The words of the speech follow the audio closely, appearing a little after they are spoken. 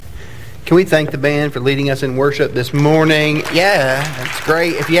Can we thank the band for leading us in worship this morning? Yeah, that's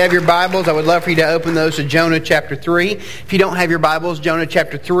great. If you have your Bibles, I would love for you to open those to Jonah chapter 3. If you don't have your Bibles, Jonah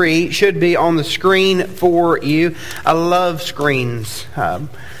chapter 3 should be on the screen for you. I love screens.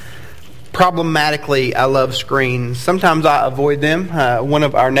 Problematically, I love screens. Sometimes I avoid them. One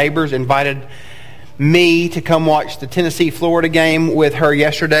of our neighbors invited me to come watch the Tennessee-Florida game with her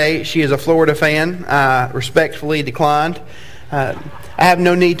yesterday. She is a Florida fan. I respectfully declined. I have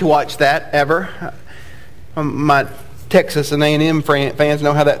no need to watch that ever. My Texas and A&M fans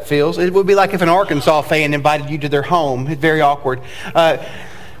know how that feels. It would be like if an Arkansas fan invited you to their home. It's very awkward.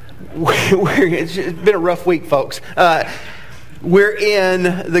 It's been a rough week, folks. We're in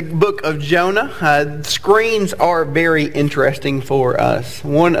the book of Jonah. Screens are very interesting for us.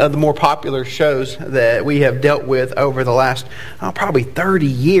 One of the more popular shows that we have dealt with over the last probably 30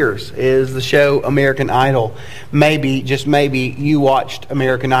 years is the show American Idol. Maybe, just maybe, you watched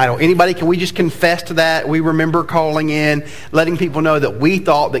American Idol. Anybody, can we just confess to that? We remember calling in, letting people know that we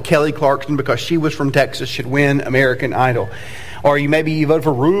thought that Kelly Clarkson, because she was from Texas, should win American Idol. Or maybe you voted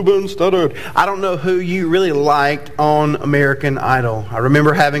for Ruben Studdard. I don't know who you really liked on American Idol. I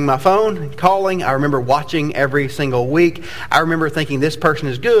remember having my phone and calling. I remember watching every single week. I remember thinking, this person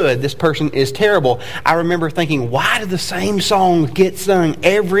is good, this person is terrible. I remember thinking, why do the same songs get sung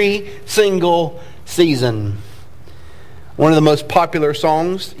every single season? One of the most popular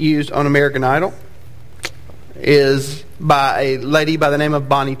songs used on American Idol is by a lady by the name of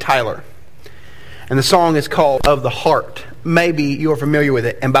Bonnie Tyler. And the song is called Of the Heart. Maybe you're familiar with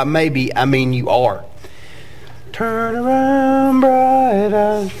it, and by maybe, I mean you are. Turn around, bright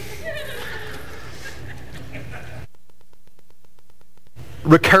eyes.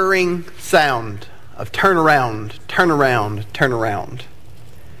 Recurring sound of turn around, turn around, turn around.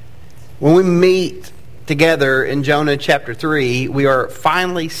 When we meet together in Jonah chapter 3, we are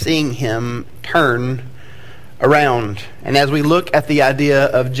finally seeing him turn around. And as we look at the idea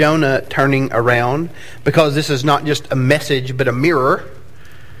of Jonah turning around, because this is not just a message but a mirror,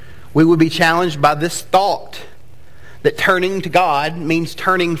 we would be challenged by this thought that turning to God means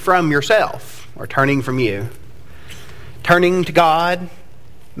turning from yourself or turning from you. Turning to God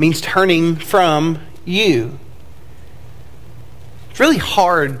means turning from you. It's really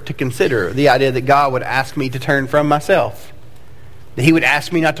hard to consider the idea that God would ask me to turn from myself. That He would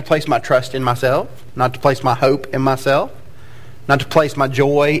ask me not to place my trust in myself, not to place my hope in myself, not to place my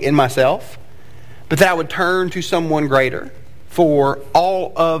joy in myself, but that I would turn to someone greater for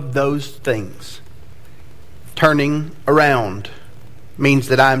all of those things. Turning around means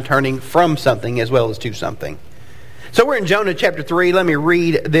that I'm turning from something as well as to something. So we're in Jonah chapter 3. Let me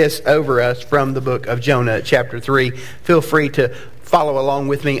read this over us from the book of Jonah chapter 3. Feel free to follow along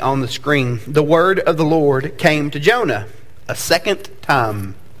with me on the screen. The word of the Lord came to Jonah a second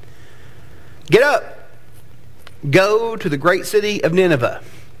time. Get up, go to the great city of Nineveh,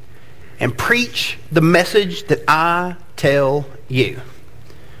 and preach the message that I tell you.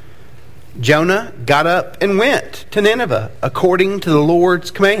 Jonah got up and went to Nineveh according to the Lord's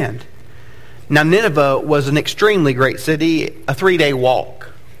command. Now Nineveh was an extremely great city, a 3-day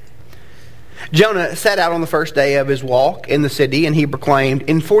walk. Jonah set out on the first day of his walk in the city, and he proclaimed,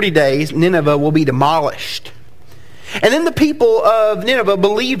 in 40 days Nineveh will be demolished. And then the people of Nineveh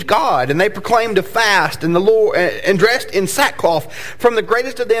believed God, and they proclaimed a fast, and the Lord, and dressed in sackcloth, from the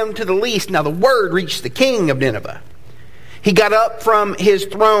greatest of them to the least. Now the word reached the king of Nineveh. He got up from his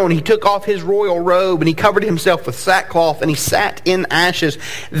throne, he took off his royal robe, and he covered himself with sackcloth, and he sat in ashes.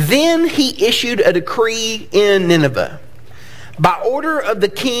 Then he issued a decree in Nineveh. By order of the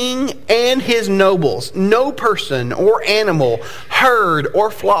king and his nobles, no person or animal, herd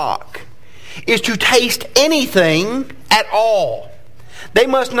or flock, is to taste anything at all. They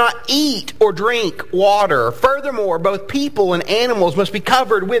must not eat or drink water. Furthermore, both people and animals must be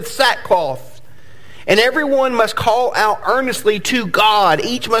covered with sackcloth. And everyone must call out earnestly to God.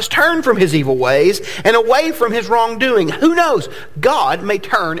 Each must turn from his evil ways and away from his wrongdoing. Who knows? God may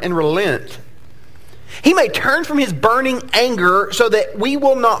turn and relent. He may turn from his burning anger so that we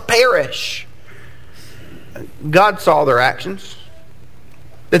will not perish. God saw their actions,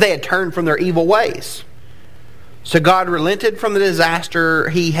 that they had turned from their evil ways. So God relented from the disaster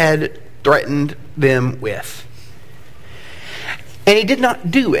He had threatened them with. And He did not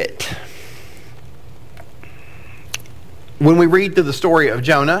do it. When we read through the story of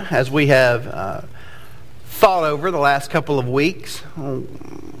Jonah, as we have thought over the last couple of weeks,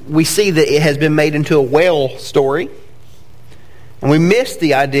 we see that it has been made into a whale story. And we miss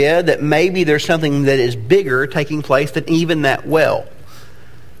the idea that maybe there's something that is bigger taking place than even that whale.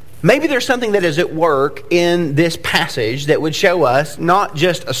 Maybe there's something that is at work in this passage that would show us not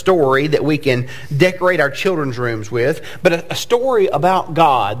just a story that we can decorate our children's rooms with, but a story about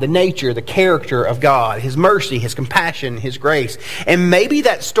God, the nature, the character of God, His mercy, His compassion, His grace. And maybe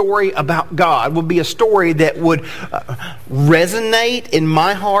that story about God would be a story that would resonate in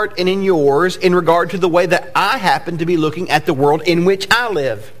my heart and in yours in regard to the way that I happen to be looking at the world in which I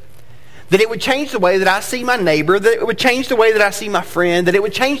live. That it would change the way that I see my neighbor, that it would change the way that I see my friend, that it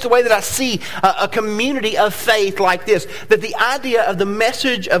would change the way that I see a community of faith like this. That the idea of the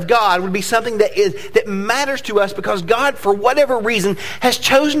message of God would be something that matters to us because God, for whatever reason, has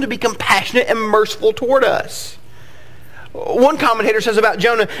chosen to be compassionate and merciful toward us. One commentator says about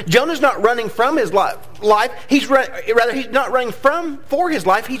Jonah, Jonah's not running from his life. He's not running for his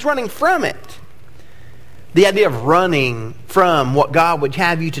life, he's running from it. The idea of running from what God would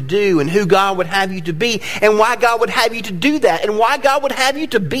have you to do and who God would have you to be and why God would have you to do that and why God would have you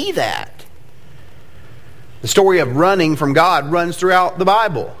to be that. The story of running from God runs throughout the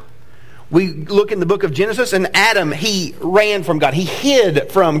Bible. We look in the book of Genesis and Adam, he ran from God. He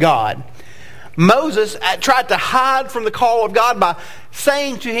hid from God. Moses tried to hide from the call of God by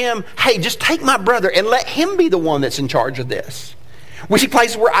saying to him, hey, just take my brother and let him be the one that's in charge of this. We see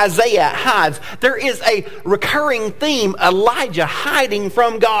places where Isaiah hides. There is a recurring theme, Elijah hiding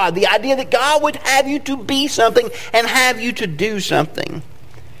from God. The idea that God would have you to be something and have you to do something.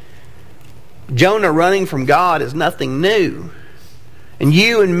 Jonah running from God is nothing new. And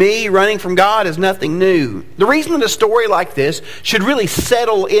you and me running from God is nothing new. The reason that a story like this should really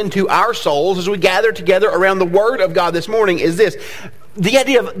settle into our souls as we gather together around the Word of God this morning is this. The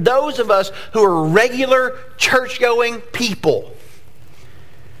idea of those of us who are regular church-going people.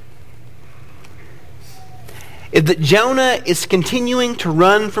 Is that Jonah is continuing to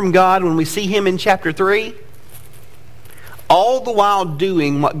run from God when we see him in chapter 3, all the while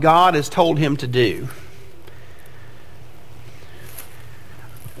doing what God has told him to do.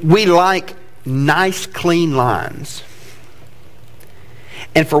 We like nice, clean lines.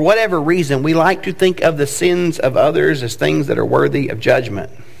 And for whatever reason, we like to think of the sins of others as things that are worthy of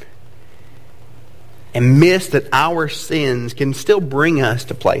judgment. And miss that our sins can still bring us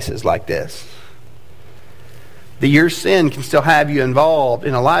to places like this. That your sin can still have you involved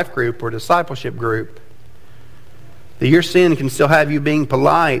in a life group or discipleship group. That your sin can still have you being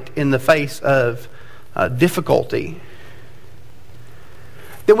polite in the face of difficulty.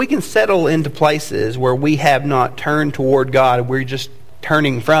 That we can settle into places where we have not turned toward God. We're just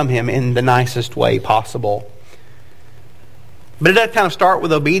turning from Him in the nicest way possible. But it does kind of start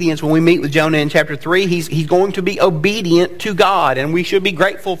with obedience. When we meet with Jonah in chapter 3, he's going to be obedient to God. And we should be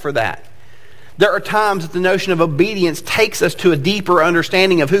grateful for that. There are times that the notion of obedience takes us to a deeper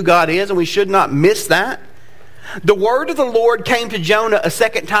understanding of who God is, and we should not miss that. The word of the Lord came to Jonah a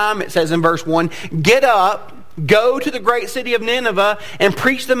second time, it says in verse 1, get up, go to the great city of Nineveh, and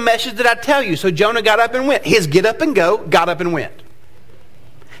preach the message that I tell you. So Jonah got up and went. His get up and go, got up and went.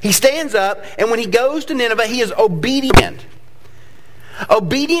 He stands up, and when he goes to Nineveh, he is obedient.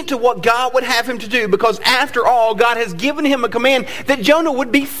 Obedient to what God would have him to do, because after all, God has given him a command that Jonah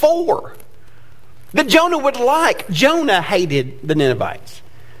would be for. That Jonah would like. Jonah hated the Ninevites.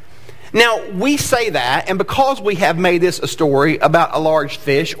 Now, we say that, and because we have made this a story about a large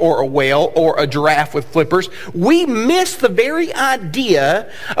fish or a whale or a giraffe with flippers, we miss the very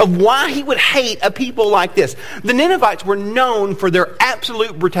idea of why he would hate a people like this. The Ninevites were known for their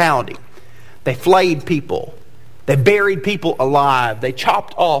absolute brutality. They flayed people. They buried people alive. They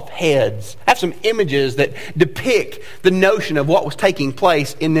chopped off heads. I have some images that depict the notion of what was taking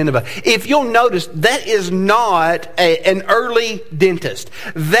place in Nineveh. If you'll notice, that is not an early dentist.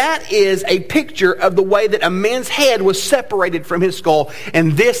 That is a picture of the way that a man's head was separated from his skull.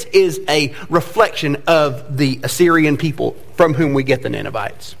 And this is a reflection of the Assyrian people from whom we get the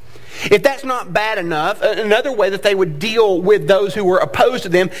Ninevites. If that's not bad enough, another way that they would deal with those who were opposed to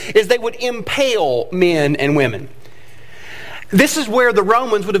them is they would impale men and women. This is where the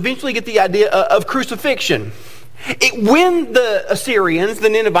Romans would eventually get the idea of crucifixion. When the Assyrians, the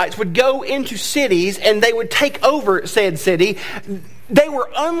Ninevites, would go into cities and they would take over said city, they were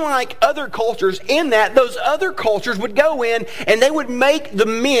unlike other cultures in that those other cultures would go in and they would make the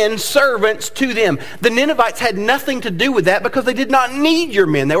men servants to them. The Ninevites had nothing to do with that because they did not need your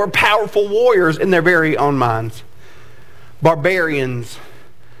men. They were powerful warriors in their very own minds. Barbarians.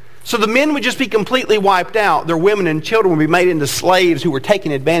 So the men would just be completely wiped out. Their women and children would be made into slaves who were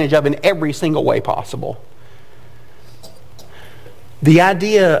taken advantage of in every single way possible. The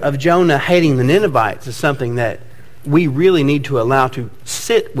idea of Jonah hating the Ninevites is something that we really need to allow to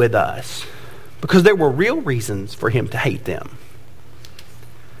sit with us, because there were real reasons for him to hate them.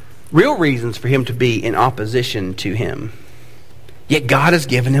 real reasons for him to be in opposition to him. Yet God has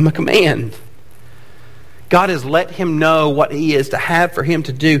given him a command. God has let him know what he is to have for him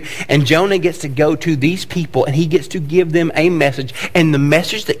to do. And Jonah gets to go to these people and he gets to give them a message. And the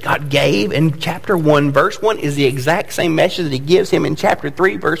message that God gave in chapter 1, verse 1 is the exact same message that he gives him in chapter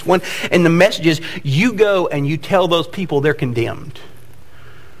 3, verse 1. And the message is, you go and you tell those people they're condemned.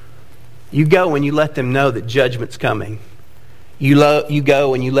 You go and you let them know that judgment's coming. You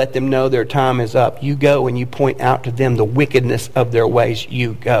go and you let them know their time is up. You go and you point out to them the wickedness of their ways.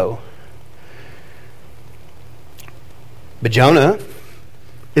 You go. But Jonah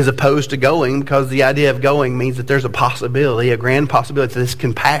is opposed to going because the idea of going means that there's a possibility, a grand possibility that this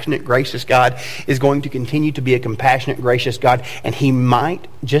compassionate, gracious God is going to continue to be a compassionate, gracious God, and he might,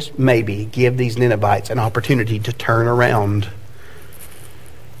 just maybe, give these Ninevites an opportunity to turn around.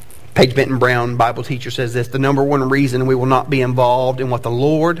 Paige Benton Brown, Bible teacher, says this: the number one reason we will not be involved in what the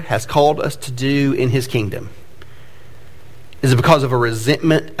Lord has called us to do in his kingdom is because of a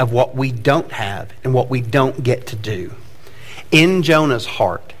resentment of what we don't have and what we don't get to do. In Jonah's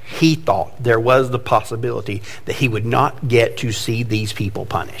heart, he thought there was the possibility that he would not get to see these people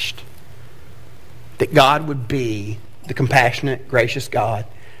punished. That God would be the compassionate, gracious God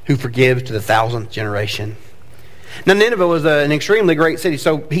who forgives to the 1,000th generation. Now, Nineveh was an extremely great city,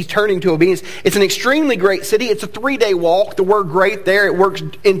 so he's turning to obedience. It's an extremely great city. It's a 3-day walk. The word great there, it works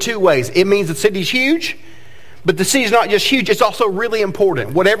in two ways. It means the city's huge, but the city's not just huge, it's also really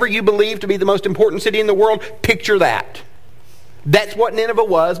important. Whatever you believe to be the most important city in the world, picture that. That's what Nineveh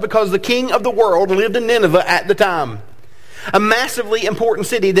was, because the king of the world lived in Nineveh at the time. A massively important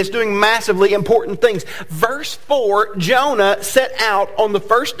city that's doing massively important things. Verse 4, Jonah set out on the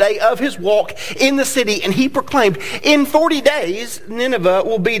first day of his walk in the city, and he proclaimed, in 40 days, Nineveh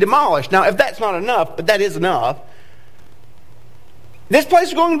will be demolished. Now, if that's not enough, but that is enough, this place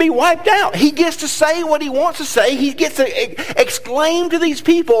is going to be wiped out. He gets to say what he wants to say. He gets to exclaim to these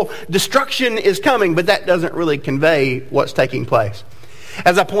people, destruction is coming, but that doesn't really convey what's taking place.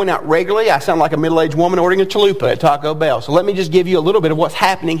 As I point out regularly, I sound like a middle-aged woman ordering a chalupa at Taco Bell. So let me just give you a little bit of what's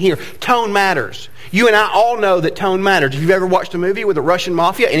happening here. Tone matters. You and I all know that tone matters. If you've ever watched a movie with the Russian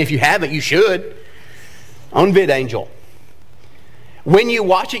mafia, and if you haven't, you should, on VidAngel. When you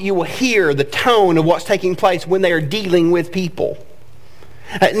watch it, you will hear the tone of what's taking place when they are dealing with people.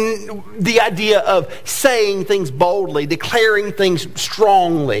 The idea of saying things boldly, declaring things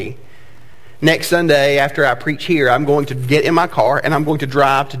strongly. Next Sunday, after I preach here, I'm going to get in my car and I'm going to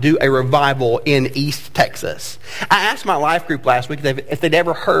drive to do a revival in East Texas. I asked my life group last week if they'd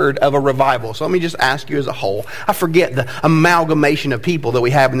ever heard of a revival. So let me just ask you as a whole. I forget the amalgamation of people that we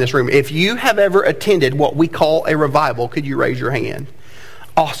have in this room. If you have ever attended what we call a revival, could you raise your hand?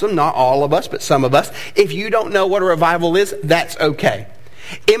 Awesome. Not all of us, but some of us. If you don't know what a revival is, that's okay.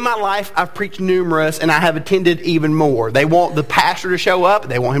 In my life, I've preached numerous, and I have attended even more. They want the pastor to show up.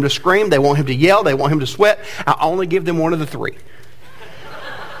 They want him to scream. They want him to yell. They want him to sweat. I only give them one of the three.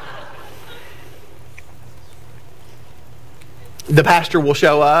 The pastor will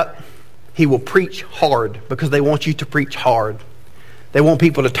show up. He will preach hard because they want you to preach hard. They want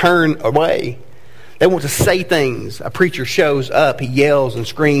people to turn away. They want to say things. A preacher shows up. He yells and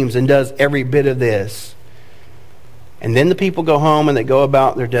screams and does every bit of this. And then the people go home and they go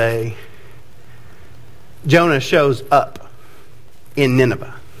about their day. Jonah shows up in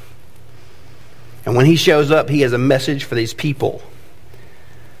Nineveh. And when he shows up, he has a message for these people.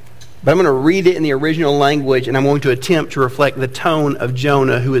 But I'm going to read it in the original language, and I'm going to attempt to reflect the tone of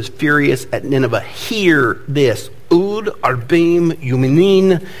Jonah, who is furious at Nineveh. Hear this. Ud arbim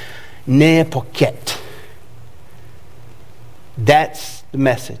yuminin ne poket. That's the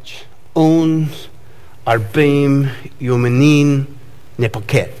message. Arbim Yumanin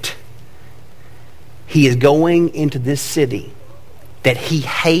Nepoket. He is going into this city that he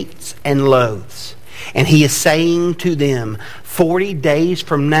hates and loathes. And he is saying to them, 40 days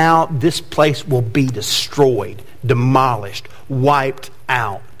from now, this place will be destroyed, demolished, wiped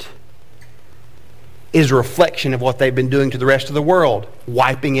out. It is a reflection of what they've been doing to the rest of the world,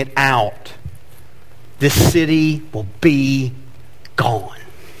 wiping it out. This city will be gone.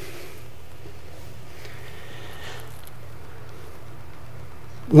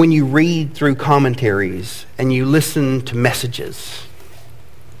 When you read through commentaries and you listen to messages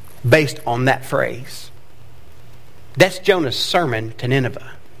based on that phrase, that's Jonah's sermon to Nineveh.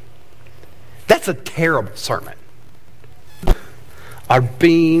 That's a terrible sermon.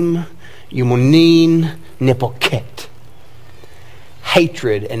 Arbim Yumonin Nepoket.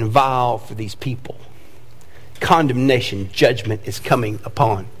 Hatred and vile for these people. Condemnation, judgment is coming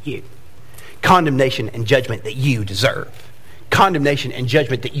upon you. Condemnation and judgment that you deserve. condemnation and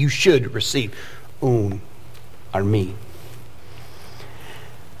judgment that you should receive. Armi.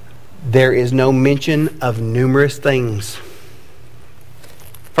 There is no mention of numerous things.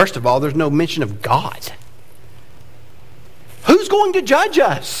 First of all, there's no mention of God. Who's going to judge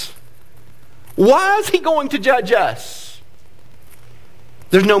us? Why is he going to judge us?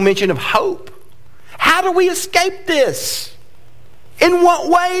 There's no mention of hope. How do we escape this? In what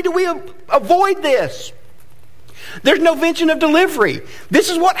way do we avoid this? There's no mention of delivery. This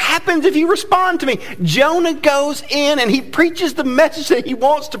is what happens if you respond to me. Jonah goes in and he preaches the message that he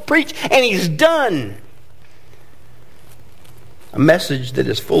wants to preach, and he's done. A message that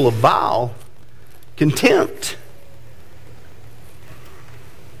is full of vile contempt.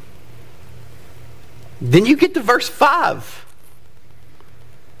 Then you get to verse 5.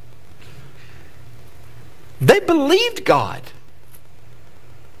 They believed God.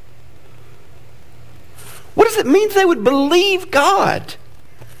 What does it mean they would believe God?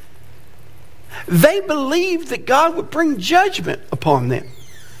 They believed that God would bring judgment upon them.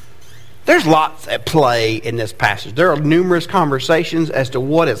 There's lots at play in this passage. There are numerous conversations as to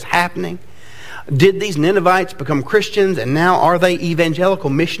what is happening. Did these Ninevites become Christians, and now are they evangelical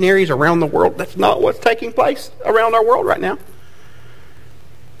missionaries around the world? That's not what's taking place around our world right now.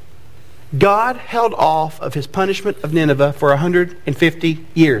 God held off of his punishment of Nineveh for 150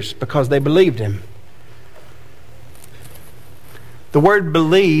 years because they believed him. The word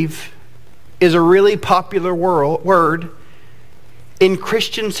believe is a really popular word in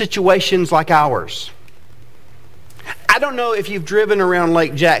Christian situations like ours. I don't know if you've driven around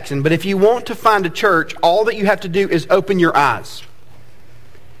Lake Jackson, but if you want to find a church, all that you have to do is open your eyes.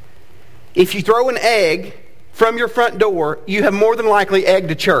 If you throw an egg from your front door, you have more than likely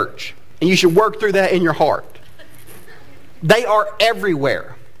egged a church. And you should work through that in your heart. They are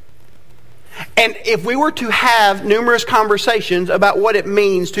everywhere. And if we were to have numerous conversations about what it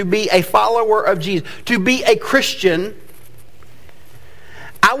means to be a follower of Jesus, to be a Christian,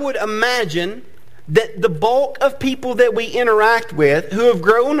 I would imagine that the bulk of people that we interact with who have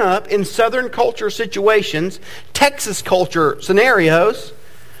grown up in Southern culture situations, Texas culture scenarios,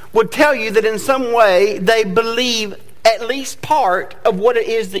 would tell you that in some way they believe at least part of what it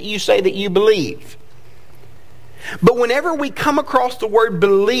is that you say that you believe. But whenever we come across the word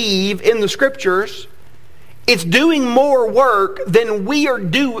believe in the Scriptures, it's doing more work than we are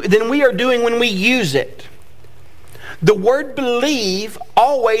doing when we use it. The word believe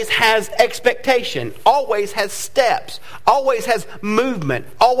always has expectation, always has steps, always has movement,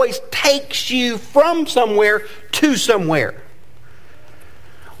 always takes you from somewhere to somewhere.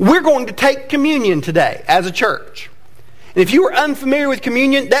 We're going to take communion today as a church. And if you are unfamiliar with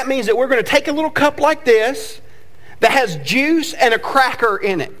communion, that means that we're going to take a little cup like this that has juice and a cracker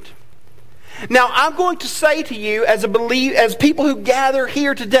in it. Now, I'm going to say to you as people who gather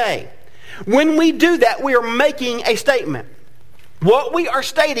here today, when we do that, we are making a statement. What we are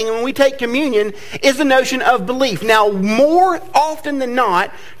stating when we take communion is the notion of belief. Now, more often than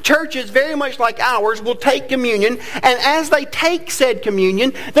not, churches very much like ours will take communion, and as they take said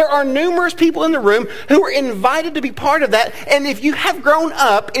communion, there are numerous people in the room who are invited to be part of that. And if you have grown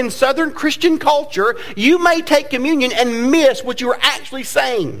up in Southern Christian culture, you may take communion and miss what you are actually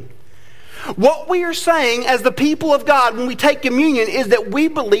saying. What we are saying as the people of God when we take communion is that we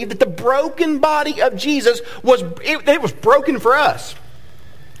believe that the broken body of Jesus was broken for us.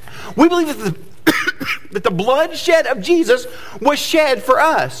 We believe that the blood shed of Jesus was shed for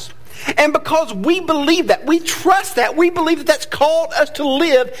us. And because we believe that, we trust that, we believe that that's called us to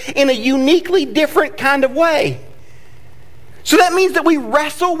live in a uniquely different kind of way. So that means that we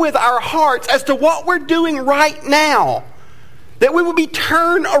wrestle with our hearts as to what we're doing right now. That we will be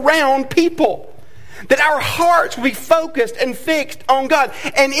turned around people. That our hearts will be focused and fixed on God.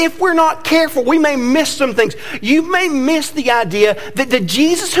 And if we're not careful, we may miss some things. You may miss the idea that the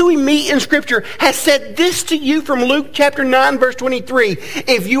Jesus who we meet in Scripture has said this to you from Luke chapter 9, verse 23.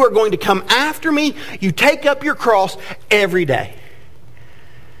 If you are going to come after me, you take up your cross every day.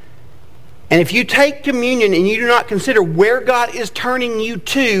 And if you take communion and you do not consider where God is turning you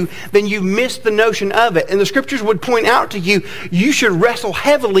to, then you miss the notion of it. And the Scriptures would point out to you, you should wrestle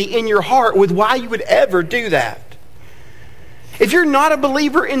heavily in your heart with why you would ever do that. If you're not a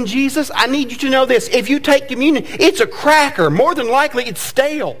believer in Jesus, I need you to know this. If you take communion, it's a cracker. More than likely, it's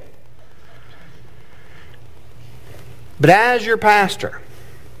stale. But as your pastor,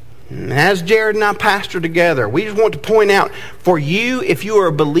 as Jared and I pastor together, we just want to point out, for you, if you are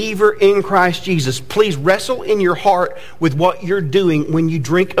a believer in Christ Jesus, please wrestle in your heart with what you're doing when you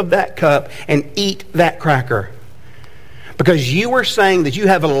drink of that cup and eat that cracker. Because you are saying that you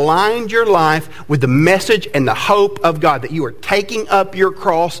have aligned your life with the message and the hope of God, that you are taking up your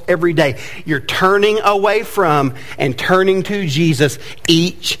cross every day. You're turning away from and turning to Jesus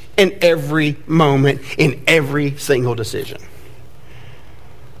each and every moment in every single decision.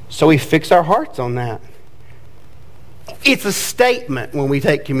 So we fix our hearts on that. It's a statement when we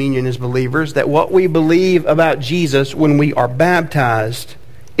take communion as believers that what we believe about Jesus when we are baptized,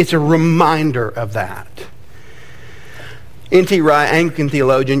 it's a reminder of that. N.T. Wright, Anglican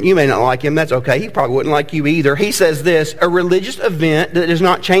theologian, you may not like him, that's okay. He probably wouldn't like you either. He says this: a religious event that does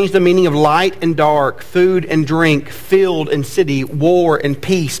not change the meaning of light and dark, food and drink, field and city, war and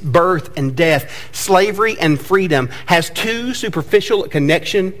peace, birth and death, slavery and freedom has too superficial a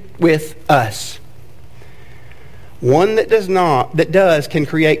connection with us. One that does can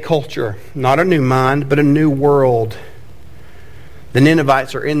create culture, not a new mind, but a new world. The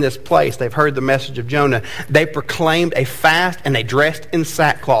Ninevites are in this place. They've heard the message of Jonah. They proclaimed a fast and they dressed in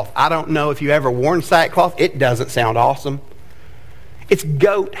sackcloth. I don't know if you ever worn sackcloth. It doesn't sound awesome. It's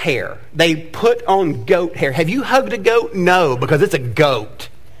goat hair. They put on goat hair. Have you hugged a goat? No, because it's a goat.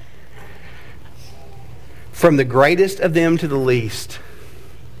 From the greatest of them to the least.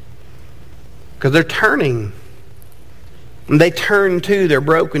 Because they're turning. And they turn to their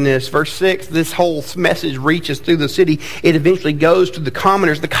brokenness. Verse 6, this whole message reaches through the city. It eventually goes to the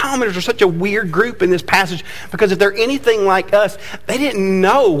commoners. The commoners are such a weird group in this passage because if they're anything like us, they didn't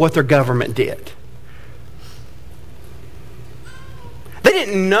know what their government did. They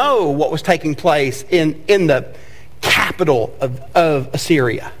didn't know what was taking place in the capital of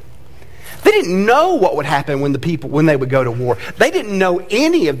Assyria. They didn't know what would happen when they would go to war. They didn't know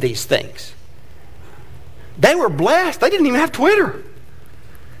any of these things. They were blessed. They didn't even have Twitter.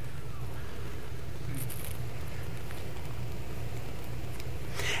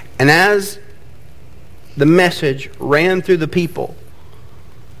 And as the message ran through the people,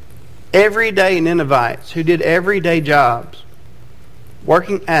 everyday Ninevites who did everyday jobs,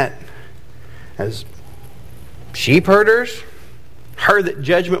 working as sheep herders, heard that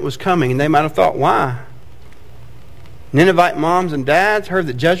judgment was coming, and they might have thought, why? Ninevite moms and dads heard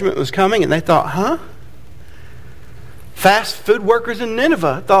that judgment was coming, and they thought, huh? Fast food workers in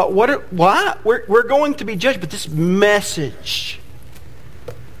Nineveh thought, why? We're going to be judged. But this message,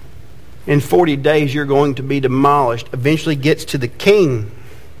 in 40 days you're going to be demolished, eventually gets to the king.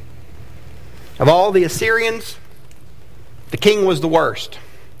 Of all the Assyrians, the king was the worst.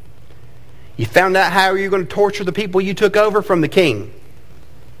 You found out how you're going to torture the people you took over from the king.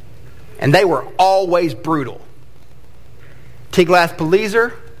 And they were always brutal.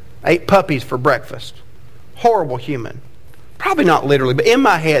 Tiglath-Pileser ate puppies for breakfast. Horrible human. Probably not literally, but in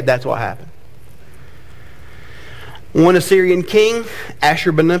my head, that's what happened. One Assyrian king,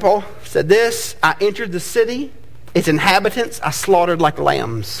 Ashurbanipal, said this: I entered the city, its inhabitants I slaughtered like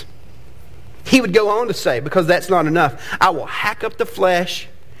lambs. He would go on to say, because that's not enough, I will hack up the flesh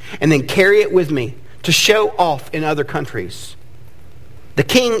and then carry it with me to show off in other countries. The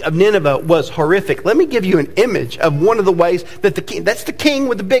king of Nineveh was horrific. Let me give you an image of one of the ways that that's the king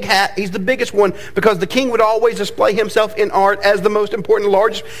with the big hat. He's the biggest one because the king would always display himself in art as the most important,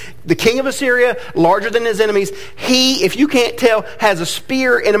 largest. The king of Assyria, larger than his enemies. He, if you can't tell, has a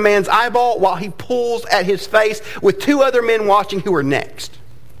spear in a man's eyeball while he pulls at his face with two other men watching who are next.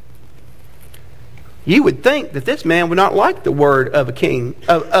 You would think that this man would not like the word of a king,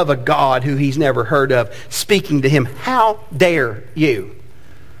 of a God who he's never heard of, speaking to him. How dare you?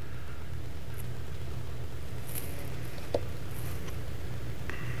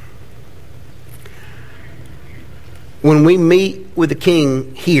 When we meet with the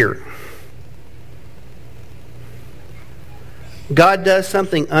king here, God does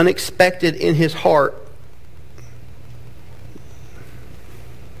something unexpected in his heart.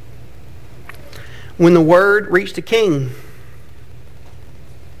 When the word reached the king,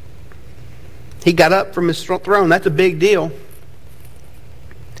 he got up from his throne. That's a big deal.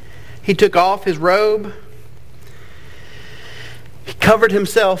 He took off his robe. He covered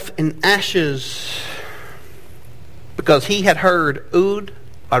himself in ashes because he had heard Ud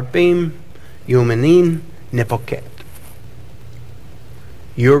Arbim Yumanin Nepoket.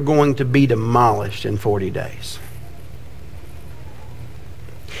 You're going to be demolished in 40 days.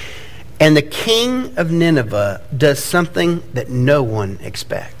 And the king of Nineveh does something that no one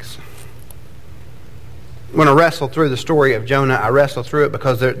expects. When I wrestle through the story of Jonah, I wrestle through it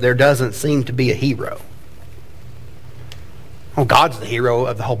because there doesn't seem to be a hero. Oh, God's the hero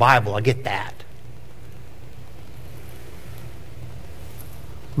of the whole Bible. I get that.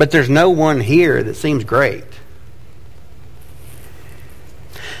 But there's no one here that seems great.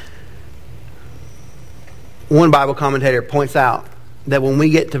 One Bible commentator points out that when we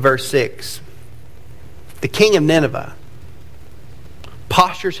get to verse 6, the king of Nineveh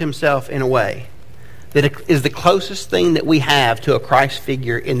postures himself in a way that is the closest thing that we have to a Christ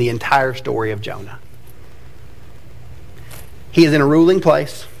figure in the entire story of Jonah. He is in a ruling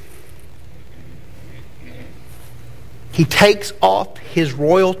place. He takes off his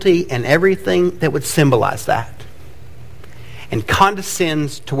royalty and everything that would symbolize that and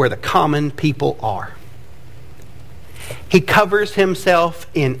condescends to where the common people are. He covers himself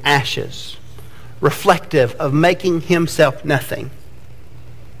in ashes, reflective of making himself nothing.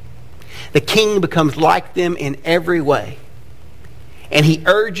 The king becomes like them in every way, and he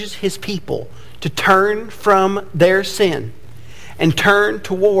urges his people to turn from their sin and turn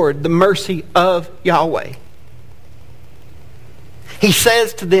toward the mercy of Yahweh. He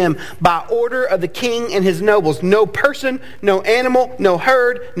says to them, by order of the king and his nobles, no person, no animal, no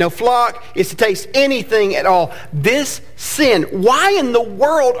herd, no flock is to taste anything at all. This sin, why in the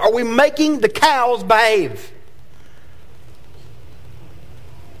world are we making the cows behave?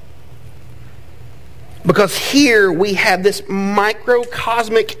 Because here we have this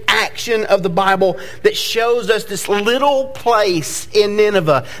microcosmic action of the Bible that shows us this little place in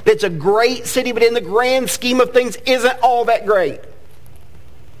Nineveh that's a great city, but in the grand scheme of things isn't all that great.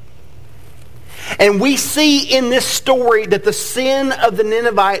 And we see in this story that the sin of the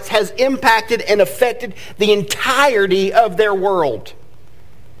Ninevites has impacted and affected the entirety of their world.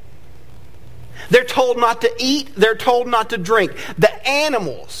 They're told not to eat. They're told not to drink. The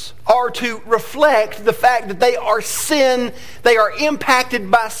animals are to reflect the fact that they are sin. They are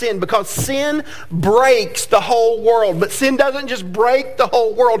impacted by sin because sin breaks the whole world. But sin doesn't just break the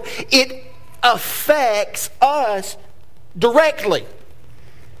whole world. It affects us directly.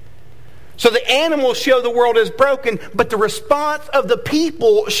 So the animals show the world is broken, but the response of the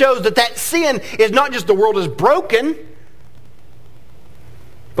people shows that sin is not just the world is broken,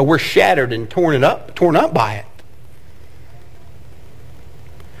 but we're shattered and torn up by it.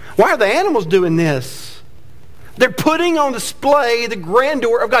 Why are the animals doing this? They're putting on display the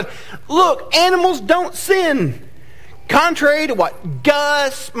grandeur of God. Look, animals don't sin. Contrary to what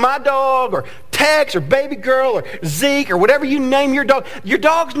Gus, my dog, or Tex, or baby girl, or Zeke, or whatever you name your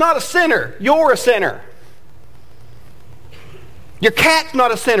dog's not a sinner. You're a sinner. Your cat's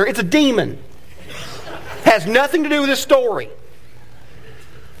not a sinner. It's a demon. Has nothing to do with this story.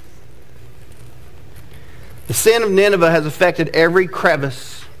 The sin of Nineveh has affected every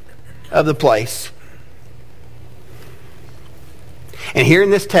crevice of the place. And here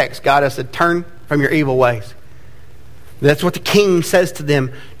in this text, God has said, turn from your evil ways. That's what the king says to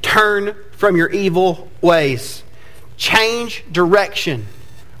them. Turn from your evil ways. Change direction.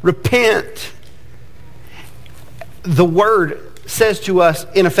 Repent. The word says to us,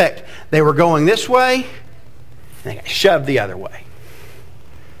 in effect, they were going this way, and they got shoved the other way.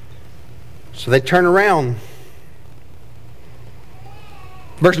 So they turn around.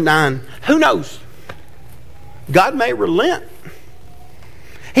 Verse 9, who knows? God may relent.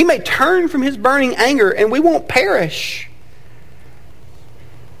 He may turn from his burning anger and we won't perish.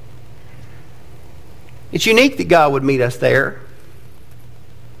 It's unique that God would meet us there.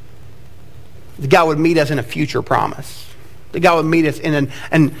 That God would meet us in a future promise. That God would meet us in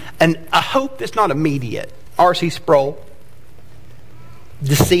a hope that's not immediate. R.C. Sproul,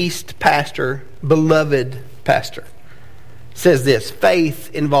 deceased pastor, beloved pastor, says this: faith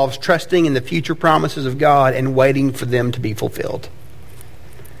involves trusting in the future promises of God and waiting for them to be fulfilled.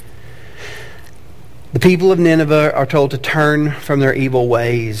 The people of Nineveh are told to turn from their evil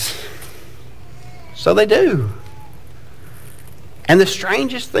ways. So they do. And the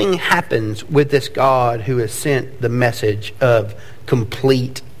strangest thing happens with this God who has sent the message of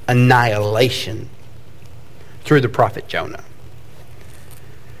complete annihilation through the prophet Jonah.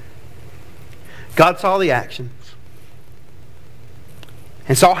 God saw the actions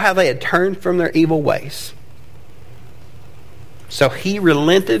and saw how they had turned from their evil ways. So he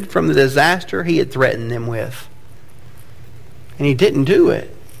relented from the disaster he had threatened them with. And he didn't do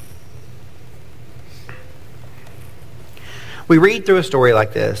it. We read through a story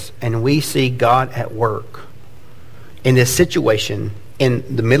like this and we see God at work in this situation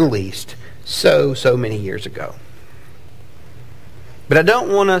in the Middle East so many years ago. But I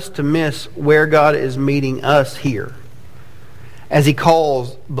don't want us to miss where God is meeting us here as he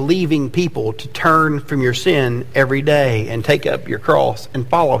calls believing people to turn from your sin every day and take up your cross and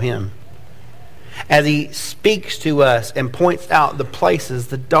follow him. As he speaks to us and points out the places,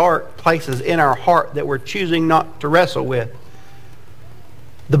 the dark places in our heart that we're choosing not to wrestle with.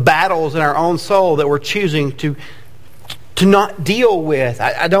 The battles in our own soul that we're choosing to to not deal with.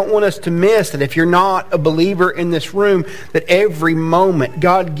 I don't want us to miss that if you're not a believer in this room, that every moment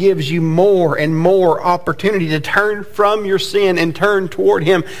God gives you more and more opportunity to turn from your sin and turn toward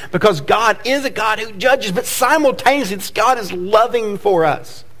Him, because God is a God who judges, but simultaneously God is loving for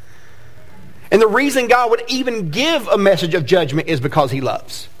us. And the reason God would even give a message of judgment is because He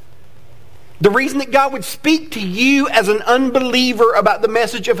loves. The reason that God would speak to you as an unbeliever about the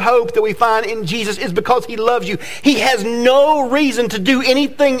message of hope that we find in Jesus is because He loves you. He has no reason to do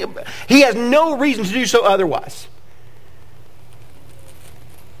anything. He has no reason to do so otherwise.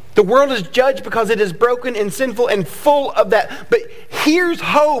 The world is judged because it is broken and sinful and full of that. But here's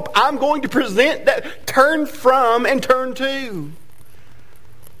hope I'm going to present that turn from and turn to.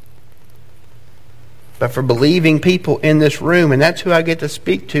 But for believing people in this room, and that's who I get to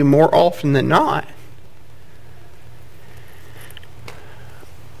speak to more often than not,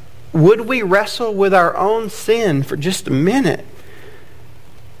 would we wrestle with our own sin for just a minute?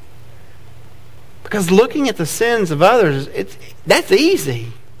 Because looking at the sins of others, that's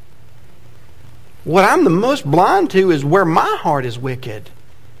easy. What I'm the most blind to is where my heart is wicked.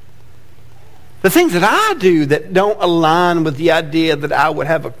 The things that I do that don't align with the idea that I would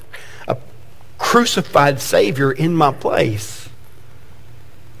have a crucified Savior in my place.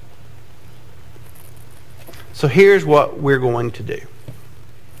 So here's what we're going to do.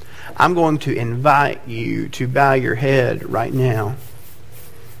 I'm going to invite you to bow your head right now.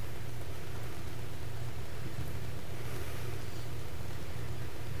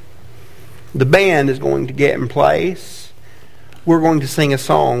 The band is going to get in place. We're going to sing a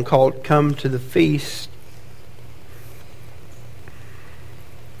song called "Come to the Feast."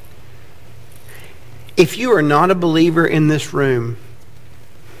 If you are not a believer in this room,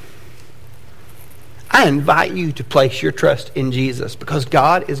 I invite you to place your trust in Jesus, because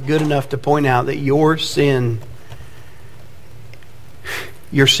God is good enough to point out that your sin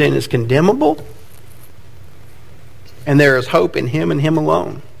is condemnable, and there is hope in Him and Him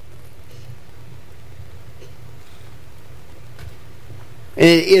alone. And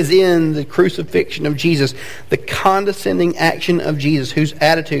it is in the crucifixion of Jesus, the condescending action of Jesus, whose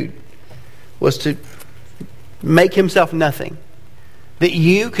attitude was to make Himself nothing, that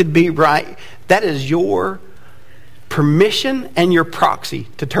you could be right. That is your permission and your proxy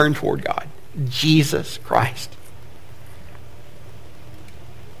to turn toward God. Jesus Christ.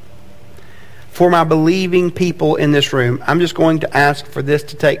 For my believing people in this room, I'm just going to ask for this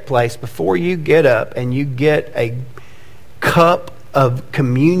to take place. Before you get up and you get a cup of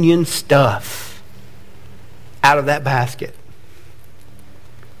communion stuff out of that basket,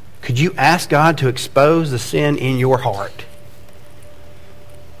 could you ask God to expose the sin in your heart?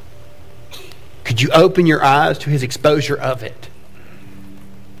 Could you open your eyes to His exposure of it?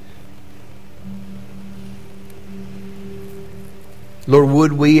 Lord,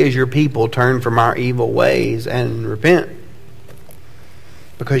 would we as your people turn from our evil ways and repent?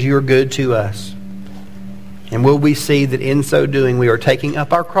 Because you are good to us. And will we see that in so doing we are taking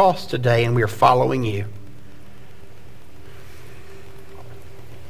up our cross today and we are following you?